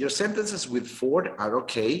 yes, your sentences with for are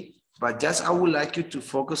okay, but just I would like you to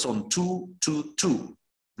focus on two.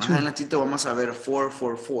 Más adelantito vamos a ver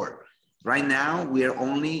four. Right now, we are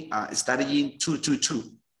only studying two.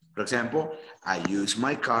 For example, I use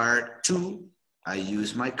my car to. I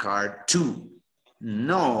use my car to.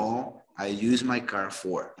 No, I use my car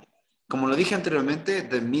for. Como lo dije anteriormente,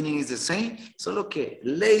 the meaning is the same, solo que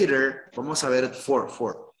later vamos a ver it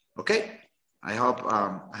for. Okay? I hope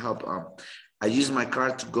I use my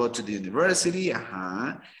car to go to the university.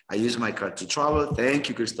 I use my car to travel. Thank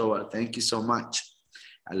you, Cristobal. Thank you so much.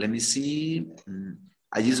 Let me see.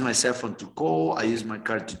 I use my cell phone to call. I use my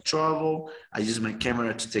car to travel. I use my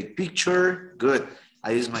camera to take picture. Good.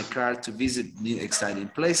 I use my car to visit new exciting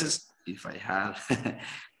places if I have.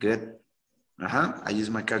 Good. I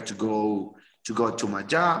use my car to go to my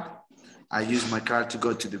job. I use my car to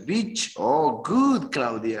go to the beach. Oh, good,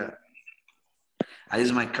 Claudia. I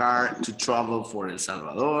use my car to travel for El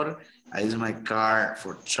Salvador. I use my car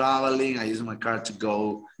for traveling. I use my car to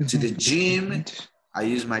go to the gym. I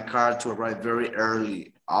use my car to arrive very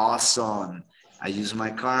early. Awesome. I use my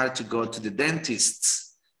car to go to the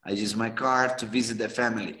dentist. I use my car to visit the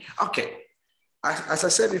family. Okay. As I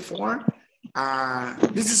said before,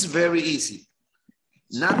 this is very easy.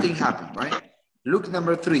 Nothing happened, right? Look,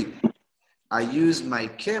 number 3. I use my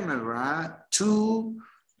camera to...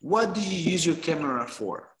 What do you use your camera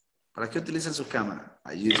for? ¿Para qué utilizan su cámara?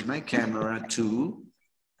 I use my camera to...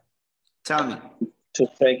 Tell me. To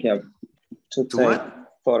take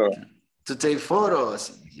photos. To take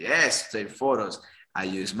photos. Yes, to take photos. I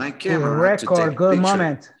use my camera to record good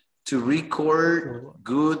moment. To record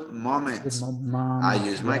good moments. I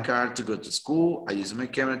use my car to go to school. I use my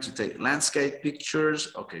camera to take landscape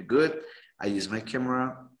pictures. Okay, good. I use my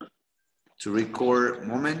camera to record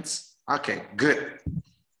moments. Okay, good.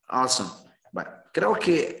 Awesome. But creo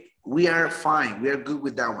que we are fine. We are good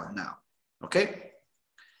with that one now. Okay?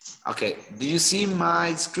 Okay. Do you see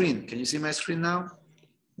my screen? Can you see my screen now?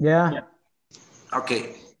 Yeah.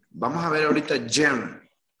 Okay. Vamos a ver ahorita gerund.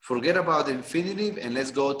 Forget about the infinitive and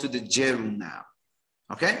let's go to the gerund now.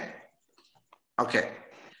 Okay? Okay.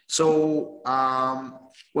 So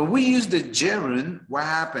when we use the gerund, what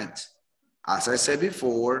happens? As I said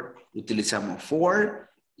before, utilizamos for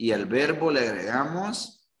y al verbo le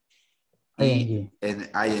agregamos ing. en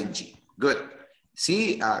ing. Good.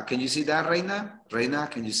 See, can you see that, Reina? Reina,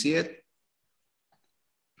 can you see it?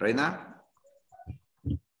 Reina?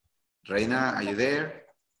 Reina, are you there?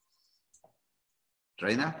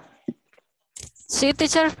 Reina? Sí,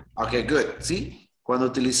 teacher. Okay, good. See, cuando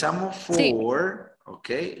utilizamos for, Sí.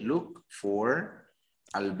 okay, look, for,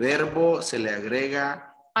 al verbo se le agrega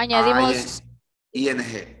Añadimos ing.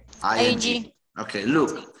 Okay,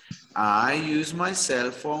 look, I use my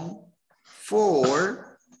cell phone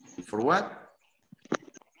for what?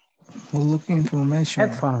 For looking information.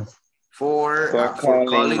 Headphones. For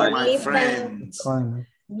calling my friends. Calling.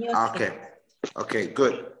 Okay,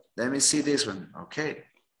 good. Let me see this one. Okay.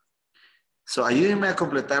 So, ayúdenme a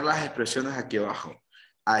completar las expresiones aquí abajo.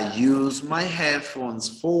 I use my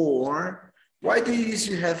headphones for. Why do you use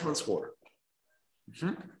your headphones for?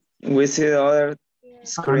 We see the other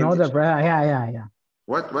screen. Yeah.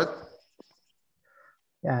 What?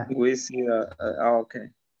 Yeah. We see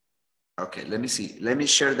okay. Okay, let me see. Let me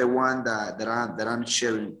share the one that I'm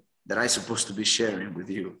sharing, that I'm supposed to be sharing with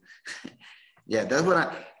you. Yeah, that's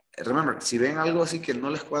what remember, si ven algo así que no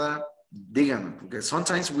les cuadra, díganme, because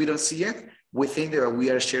sometimes we don't see it. We think that we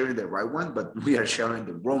are sharing the right one, but we are sharing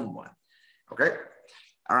the wrong one. Okay?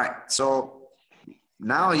 All right, so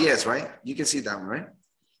now, yes, right? You can see that one, right?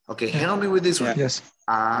 Okay, help me with this one. Yes.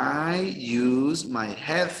 I use my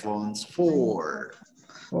headphones for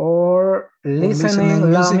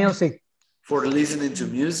listening loud music. For listening to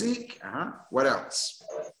music. What else?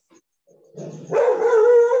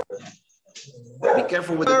 Be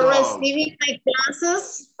careful with the dog. For receiving my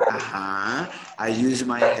classes. I use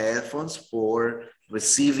my headphones for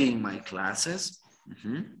receiving my classes.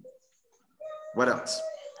 What else?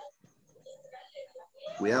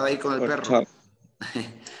 Cuidado ahí con el perro.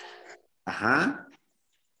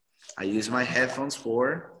 I use my headphones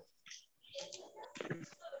for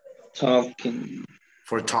talking.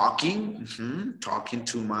 For talking. Talking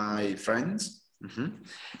to my friends.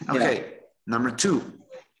 Okay, number 2.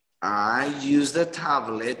 I use the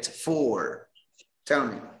tablet for, tell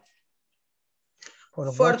me.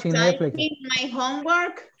 For typing my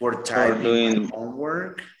homework. For typing my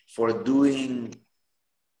homework. For doing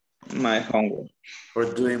my homework. For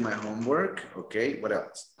doing my homework. Okay, what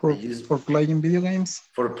else? For playing video games.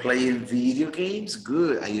 For playing video games.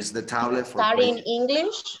 Good. I use the tablet for studying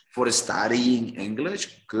English. For studying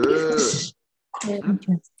English. Good.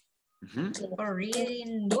 For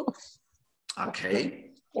reading books. Okay.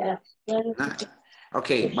 Yeah.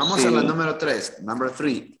 Okay, vamos a la número 3. Number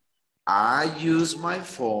 3. I use my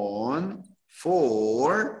phone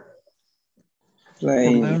for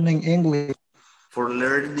learning English. For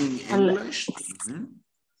learning English.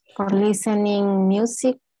 For listening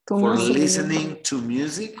music to for music. Listening to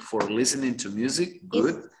music. For listening to music.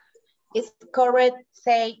 Good. It's correct.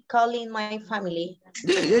 Say calling my family.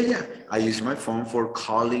 Yeah. I use my phone for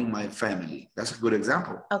calling my family. That's a good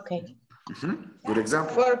example. Okay. Good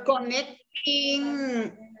example. For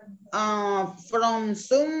connecting from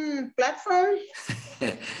Zoom platform.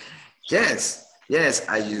 Yes.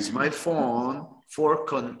 I use my phone for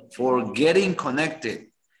getting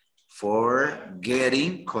connected. For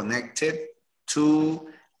getting connected to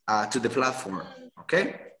the platform.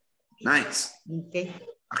 Okay. Nice.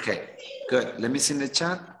 Okay. Good. Let me see in the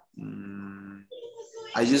chat.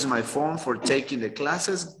 I use my phone for taking the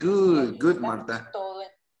classes. Good, Marta.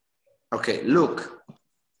 Okay, look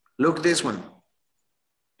this one.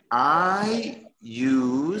 I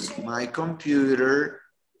use my computer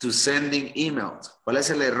to sending emails. ¿Cuál es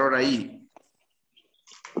el error ahí?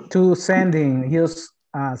 To sending, use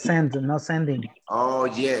send, no sending. Oh,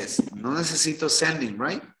 yes. No necesito sending,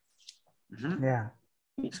 right? Yeah.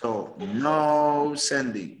 So, no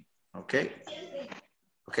sending. Okay.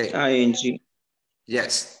 ing.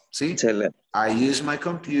 Yes. See? I use my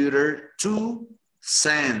computer to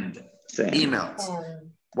send emails.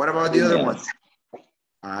 What about the other one?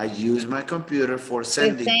 I use my computer for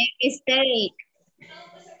sending. The same mistake.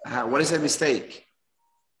 What is a mistake?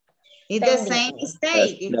 It's the same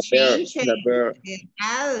mistake. It changes the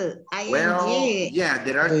L, ING. Well, yeah,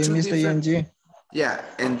 there are two different. Yeah,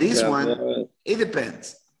 and this one, it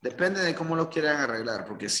depends. Depende de cómo lo quieran arreglar.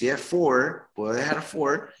 Porque si es for, puedo dejar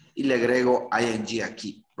for y le agrego ing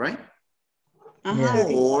aquí, right?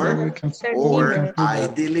 Or I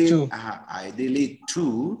delete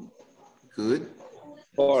two. Good.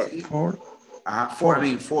 Four.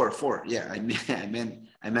 Yeah, I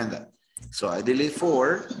meant that. So I delete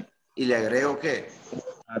 4 y le agrego ¿qué?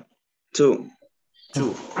 2.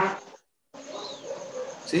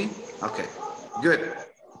 ¿Sí? Okay. Good.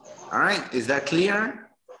 All right, is that clear?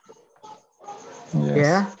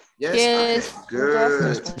 Yeah. Yes? Yes. Okay,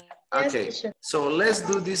 good. Yes, Okay, teacher. so let's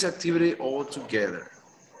do this activity all together.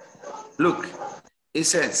 Look, it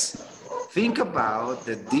says, think about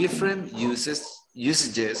the different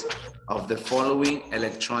usages of the following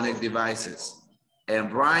electronic devices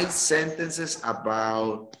and write sentences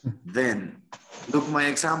about them. Look my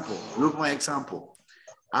example, look my example.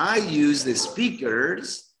 I use the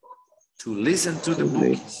speakers to listen to the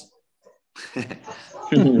books.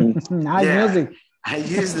 Nice music. I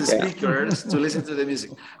use the speakers to listen to the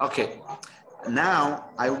music. Okay,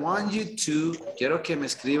 now I want you to, quiero que me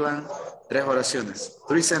escriban 3 oraciones,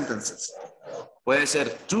 3 sentences. Puede ser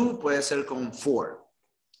tú, puede ser con for.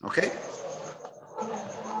 Okay?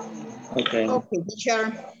 Okay. Okay,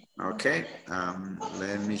 teacher. Okay,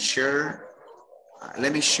 let me share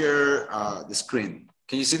the screen.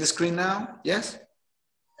 Can you see the screen now? Yes?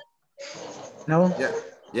 No. Yeah.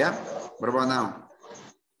 Yeah? What about now?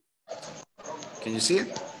 Can you see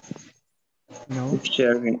it? No.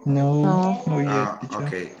 Sharing. No, no yet, teacher.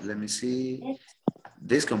 Okay, let me see.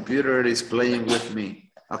 This computer is playing with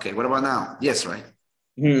me. Okay, what about now? Yes, right?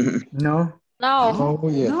 No. No. No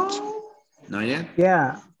yet. No. Not yet?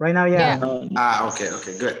 Yeah, right now, yeah.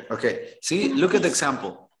 Okay, good. Okay, see, look at the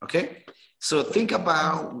example, okay? So think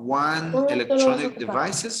about one electronic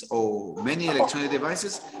devices or many electronic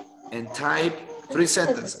devices and type 3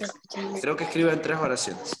 sentences. Creo que escriban 3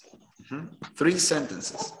 oraciones. 3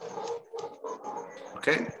 sentences.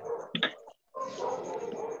 Okay?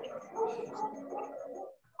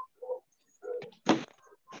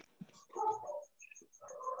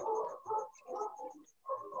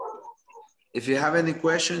 If you have any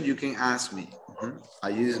question, you can ask me. I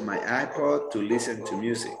use my iPod to listen to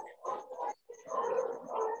music.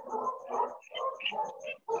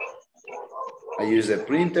 I use a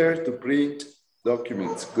printer to print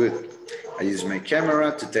documents. Good. I use my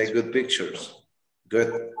camera to take good pictures.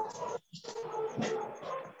 Good.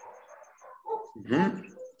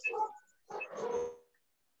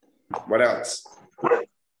 What else?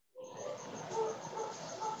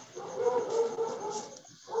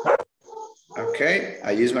 Okay,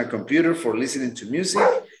 I use my computer for listening to music.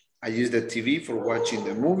 I use the TV for watching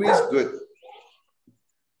the movies. Good.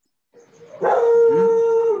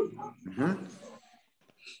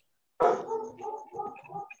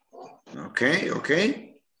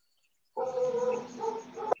 Okay.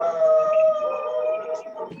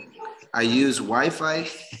 I use Wi-Fi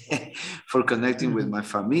for connecting with my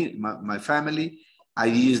family. I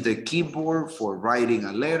use the keyboard for writing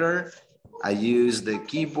a letter. I use the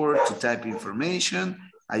keyboard to type information.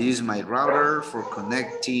 I use my router for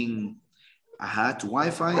connecting to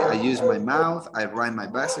Wi-Fi. I use my mouth. I ride my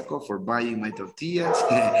bicycle for buying my tortillas.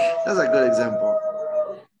 That's a good example.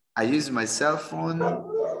 I use my cell phone.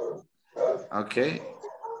 Okay.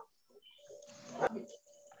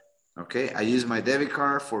 Okay, I use my debit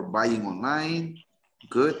card for buying online.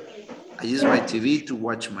 Good. I use my TV to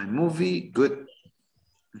watch my movie. Good.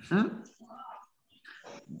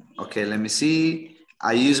 Okay, let me see.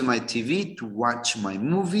 I use my TV to watch my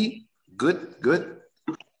movie. Good.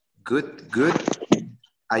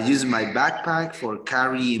 I use my backpack for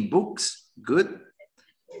carrying books. Good.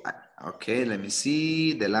 Okay, let me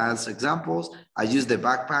see the last examples. I use the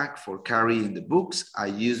backpack for carrying the books. I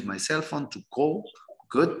use my cell phone to call.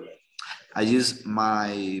 Good. I use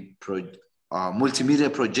my multimedia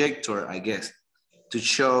projector, I guess, to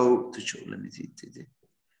show, let me see.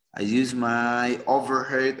 I use my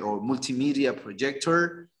overhead or multimedia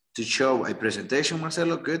projector to show a presentation,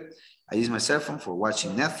 Marcelo, good. I use my cell phone for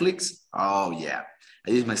watching Netflix. Oh yeah.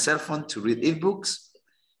 I use my cell phone to read ebooks.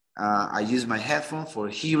 I use my headphone for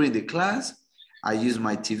hearing the class. I use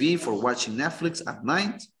my TV for watching Netflix at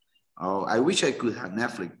night. Oh, I wish I could have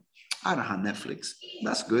Netflix. I don't have Netflix.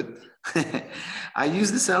 That's good. I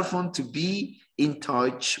use the cell phone to be in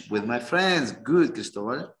touch with my friends. Good,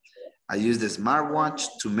 Cristobal. I use the smartwatch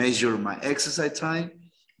to measure my exercise time.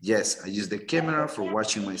 Yes, I use the camera for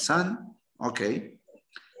watching my son. Okay.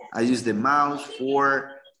 I use the mouse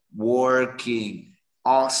for working.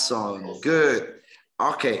 Awesome. Good.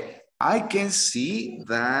 Okay. I can see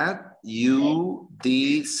that you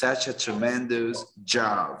did such a tremendous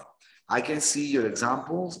job. I can see your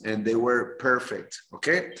examples and they were perfect.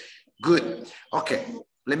 Okay. Good. Okay.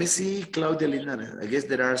 Let me see, Claudia Linares. I guess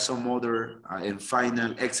there are some other and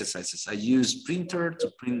final exercises. I use printer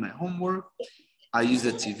to print my homework. I use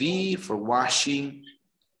the TV for watching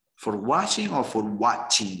or for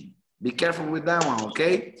watching. Be careful with that one,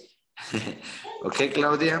 okay? Okay,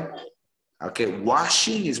 Claudia? Okay,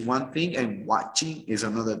 washing is one thing and watching is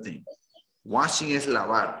another thing. Washing is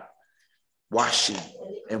lavar. washing.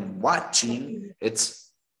 And watching,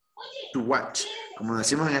 it's to watch. Como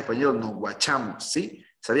decimos en español, nos guachamos, ¿sí?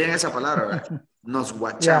 ¿Sabían esa palabra, verdad? Nos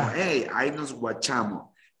guachamos. Yeah. Hey, ahí nos guachamos.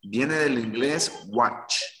 Viene del inglés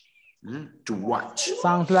watch. To watch.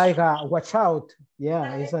 Sounds like watch out.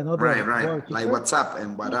 Yeah, it's another Right. word. Like what's up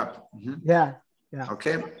and what up. Yeah.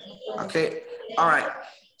 Okay. All right.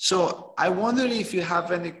 So I wonder if you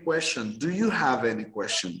have any question. Do you have any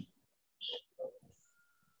question?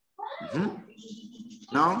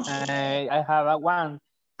 No? I have one.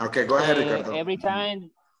 Okay, go ahead, Ricardo. Every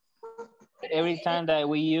time that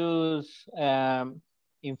we use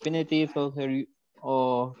infinitive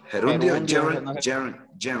or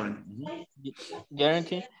gerund,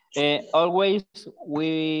 always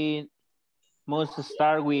we must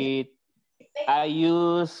start with I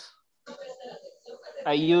use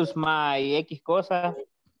my X cosa.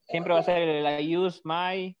 Siempre va a ser el I use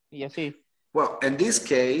my y así. Well, in this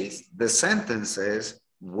case, the sentences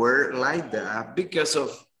were like that because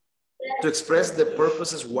of to express the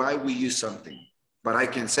purposes why we use something. But I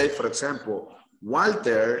can say, for example,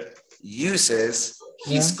 Walter uses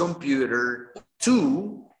his computer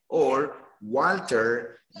to, or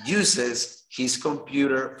Walter uses his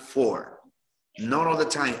computer for. Not all the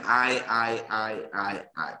time. I.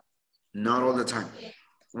 Not all the time.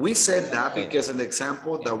 We said that because in the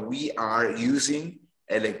example that we are using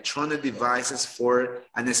electronic devices for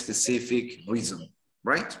a specific reason,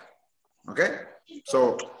 right? Okay.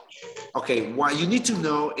 So, okay, what you need to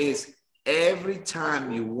know is every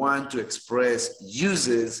time you want to express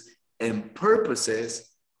uses and purposes,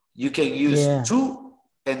 you can use to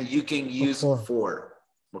and you can use for.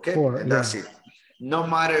 Okay, and that's it. No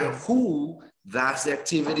matter who does the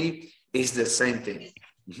activity, is the same thing.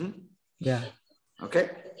 Yeah.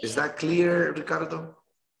 Okay, is that clear, Ricardo?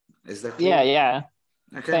 Is that clear? Yeah.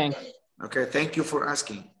 Okay. Thanks. Okay, thank you for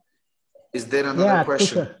asking. Is there another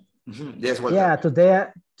question? Yes, welcome. Yeah,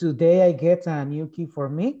 today I get a new key for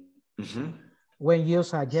me. When you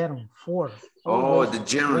use a gerund for. Always, the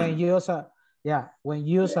gerund. When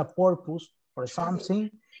you use a purpose or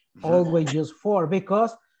something, always use for,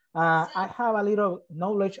 because I have a little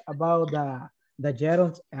knowledge about the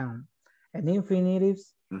gerunds and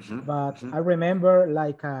infinitives, but I remember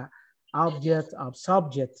like object of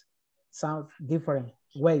subject sound different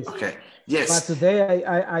ways. Okay, yes. But today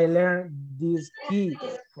I learned this key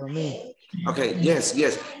for me. Okay, yes.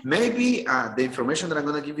 Maybe the information that I'm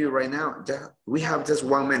going to give you right now, we have just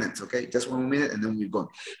 1 minute, okay? Just 1 minute and then we're going.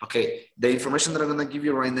 Okay, the information that I'm going to give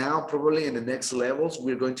you right now, probably in the next levels,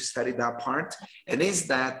 we're going to study that part. And it's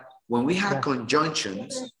that when we have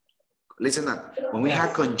conjunctions, listen up, when we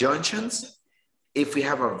have conjunctions, if we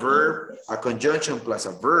have a verb, a conjunction plus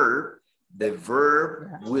a verb, the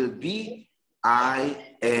verb will be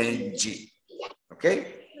ing,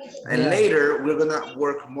 okay? And later, we're gonna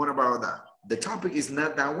work more about that. The topic is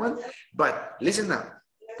not that one, but listen up.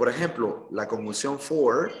 Por ejemplo, la conjunción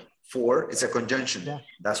for is a conjunction.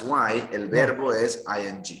 That's why el verbo es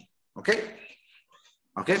ing, okay?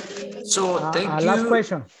 Okay, so thank you. Last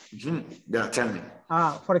question. Yeah, tell me.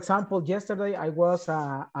 For example, yesterday I was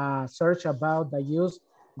search about the use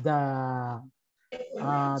the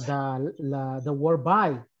word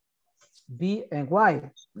by, B and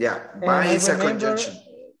Y. Yeah, by is a conjunction.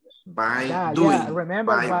 By doing,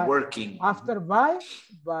 remember by working. After by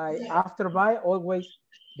always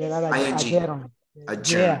there are a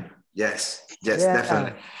gerund. Yes,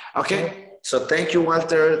 definitely. Okay, so thank you,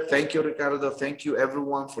 Walter. Thank you, Ricardo. Thank you,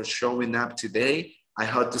 everyone, for showing up today. I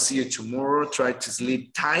hope to see you tomorrow. Try to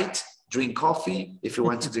sleep tight. Drink coffee if you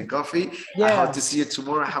want to drink coffee. I hope to see you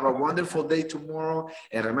tomorrow. Have a wonderful day tomorrow.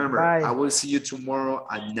 And remember, I will see you tomorrow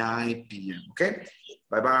at 9 p.m. Okay?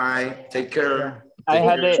 Bye-bye. Take care. I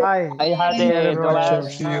had the Bye.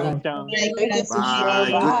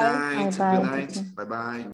 Good night. Bye-bye.